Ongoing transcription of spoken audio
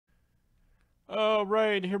All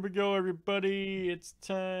right, here we go, everybody. It's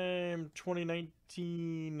time.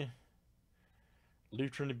 2019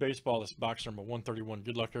 Leaf Trinity Baseball. This is box number 131.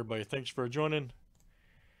 Good luck, everybody. Thanks for joining.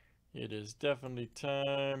 It is definitely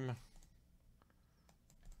time.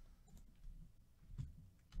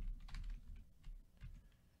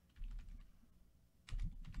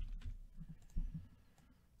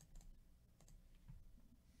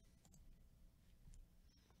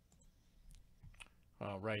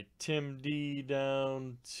 All right, Tim D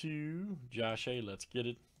down to Josh A. Let's get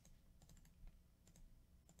it.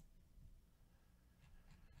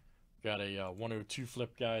 Got a 102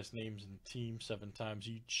 flip, guys. Names and team 7 times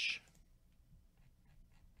each.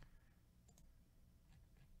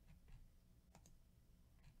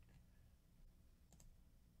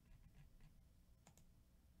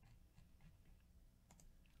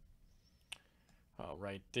 All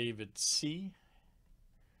right, David C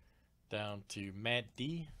down to Matt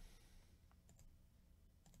D.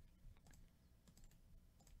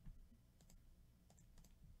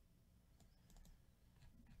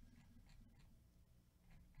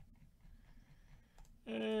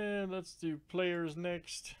 And let's do players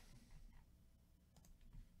next.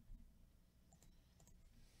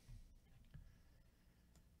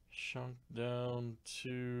 Chunk down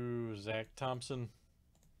to Zach Thompson.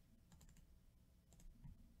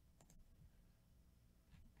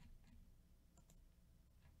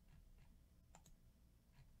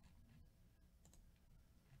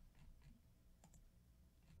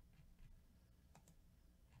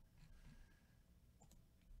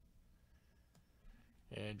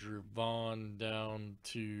 Andrew Vaughn down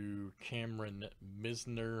to Cameron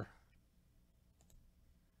Misner.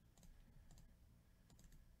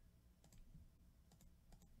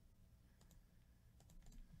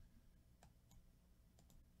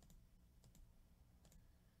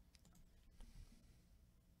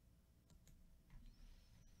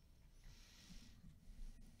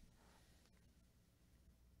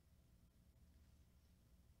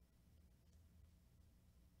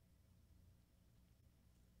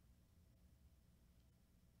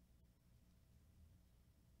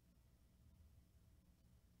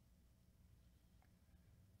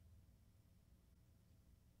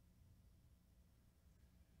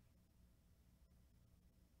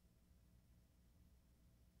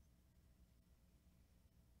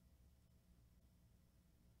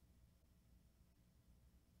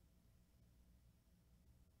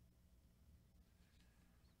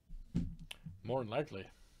 More than likely.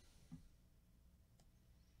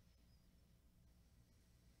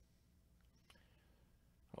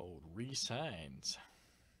 Old re-signs.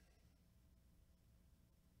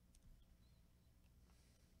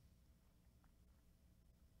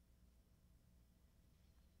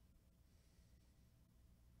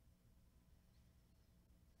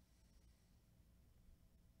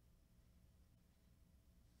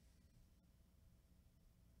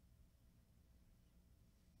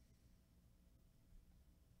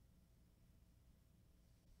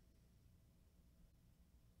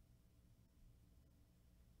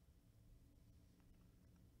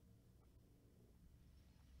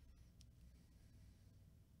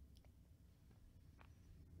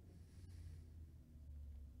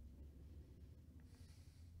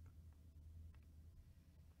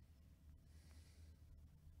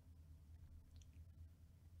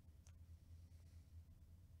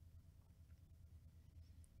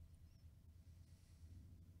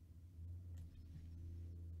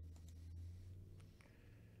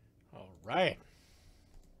 All right.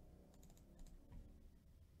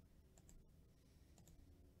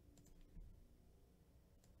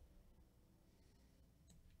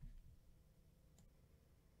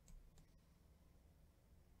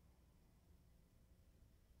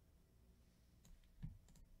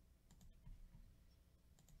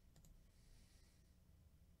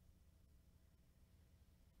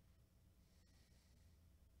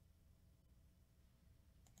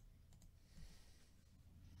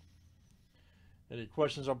 Any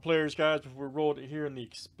questions on players, guys, before we roll it here in the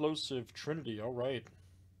explosive Trinity? All right.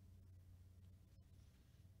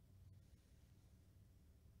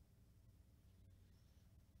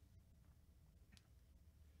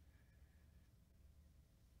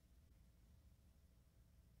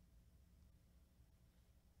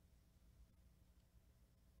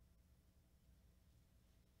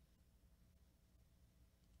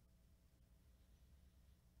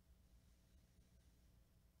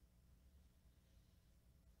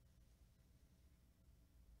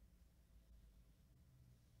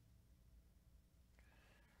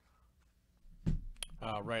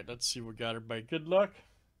 All right, let's see what we got, everybody. Good luck.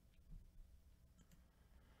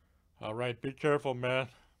 All right, be careful, man.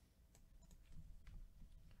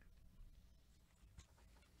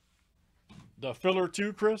 The filler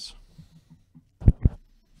too, Chris? The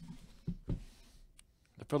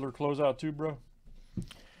filler closeout too, bro? All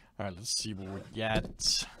right, let's see what we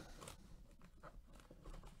got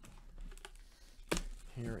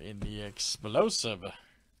here in the explosive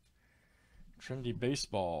Trinity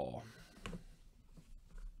baseball.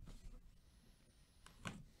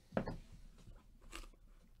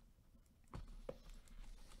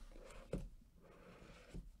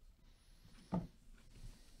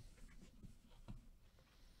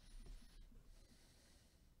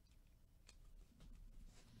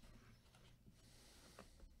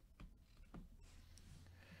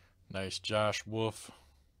 Nice Josh Wolf.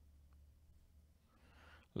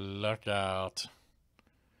 Look out.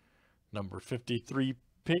 Number 53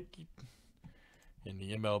 pick in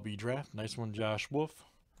the MLB draft. Nice one, Josh Wolf.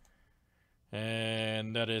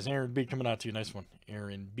 And that is Aaron B coming out to you. Nice one,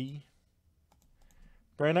 Aaron B.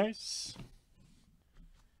 Very nice.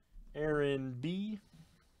 Aaron B.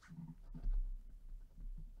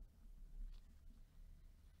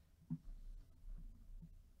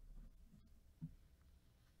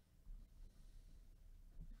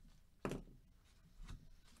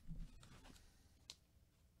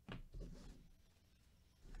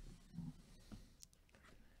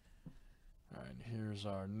 Here's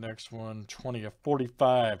our next one, 20 of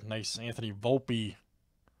 45. Nice Anthony Volpe.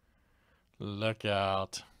 Look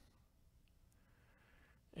out.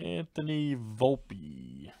 Anthony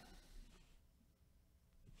Volpe.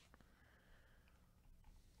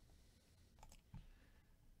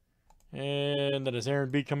 And that is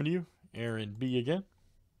Aaron B coming to you. Aaron B again.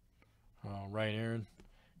 All right, Aaron.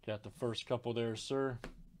 Got the first couple there, sir.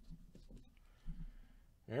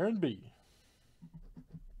 Aaron B.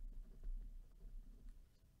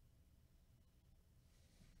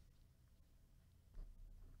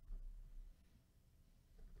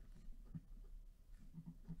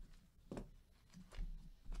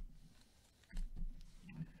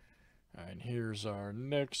 And here's our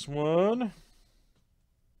next one.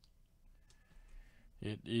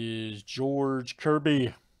 It is George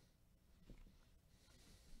Kirby.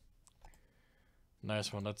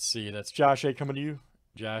 Nice one. Let's see. That's Josh A coming to you.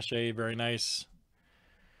 Josh A, very nice.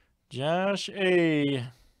 Josh A.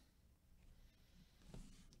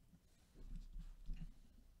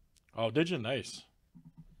 Oh, did you? Nice.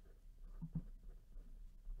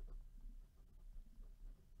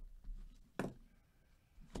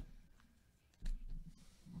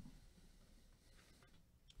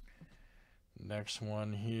 Next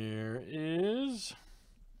one here is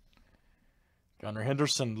Gunnar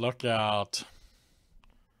Henderson. Look out.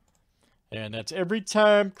 And that's every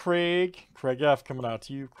time Craig. Craig F coming out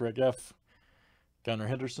to you. Craig F. Gunnar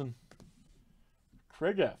Henderson.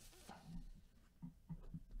 Craig F.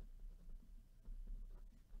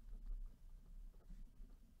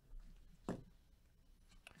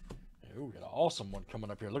 Ooh, we got an awesome one coming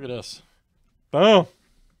up here. Look at this. Boom.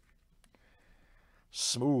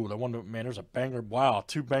 Smooth. I wonder, man, there's a banger. Wow,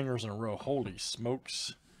 2 bangers in a row. Holy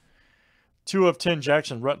smokes. 2 of 10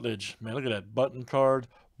 Jackson Rutledge. Man, look at that button card.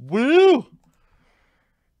 Woo!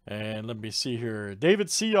 And let me see here. David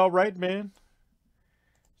C, all right, man.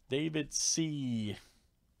 David C.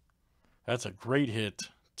 That's a great hit.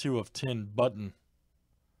 2 of 10 button.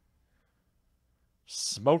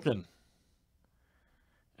 Smoking.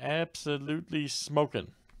 Absolutely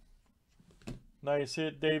smoking. Nice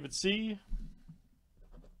hit, David C.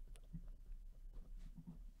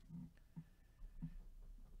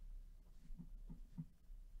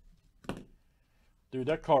 Dude,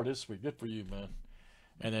 that card is sweet. Good for you, man.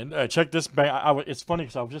 And then check this back. It's funny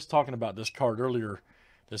because I was just talking about this card earlier.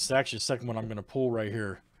 This is actually the second one I'm going to pull right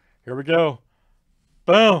here. Here we go.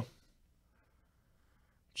 Boom.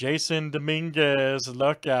 Jason Dominguez,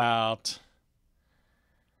 look out.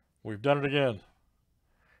 We've done it again.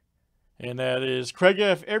 And that is Craig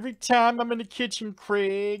F. Every time I'm in the kitchen,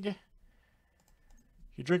 Craig.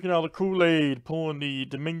 You're drinking all the Kool-Aid, pulling the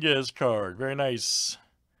Dominguez card. Very nice.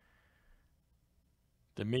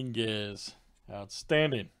 Dominguez.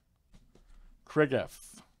 Outstanding. Craig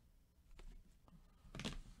F.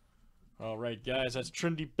 All right, guys. That's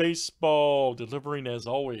Trinity Baseball. Delivering as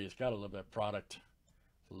always. Gotta love that product.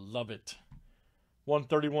 Love it.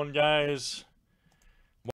 131, guys.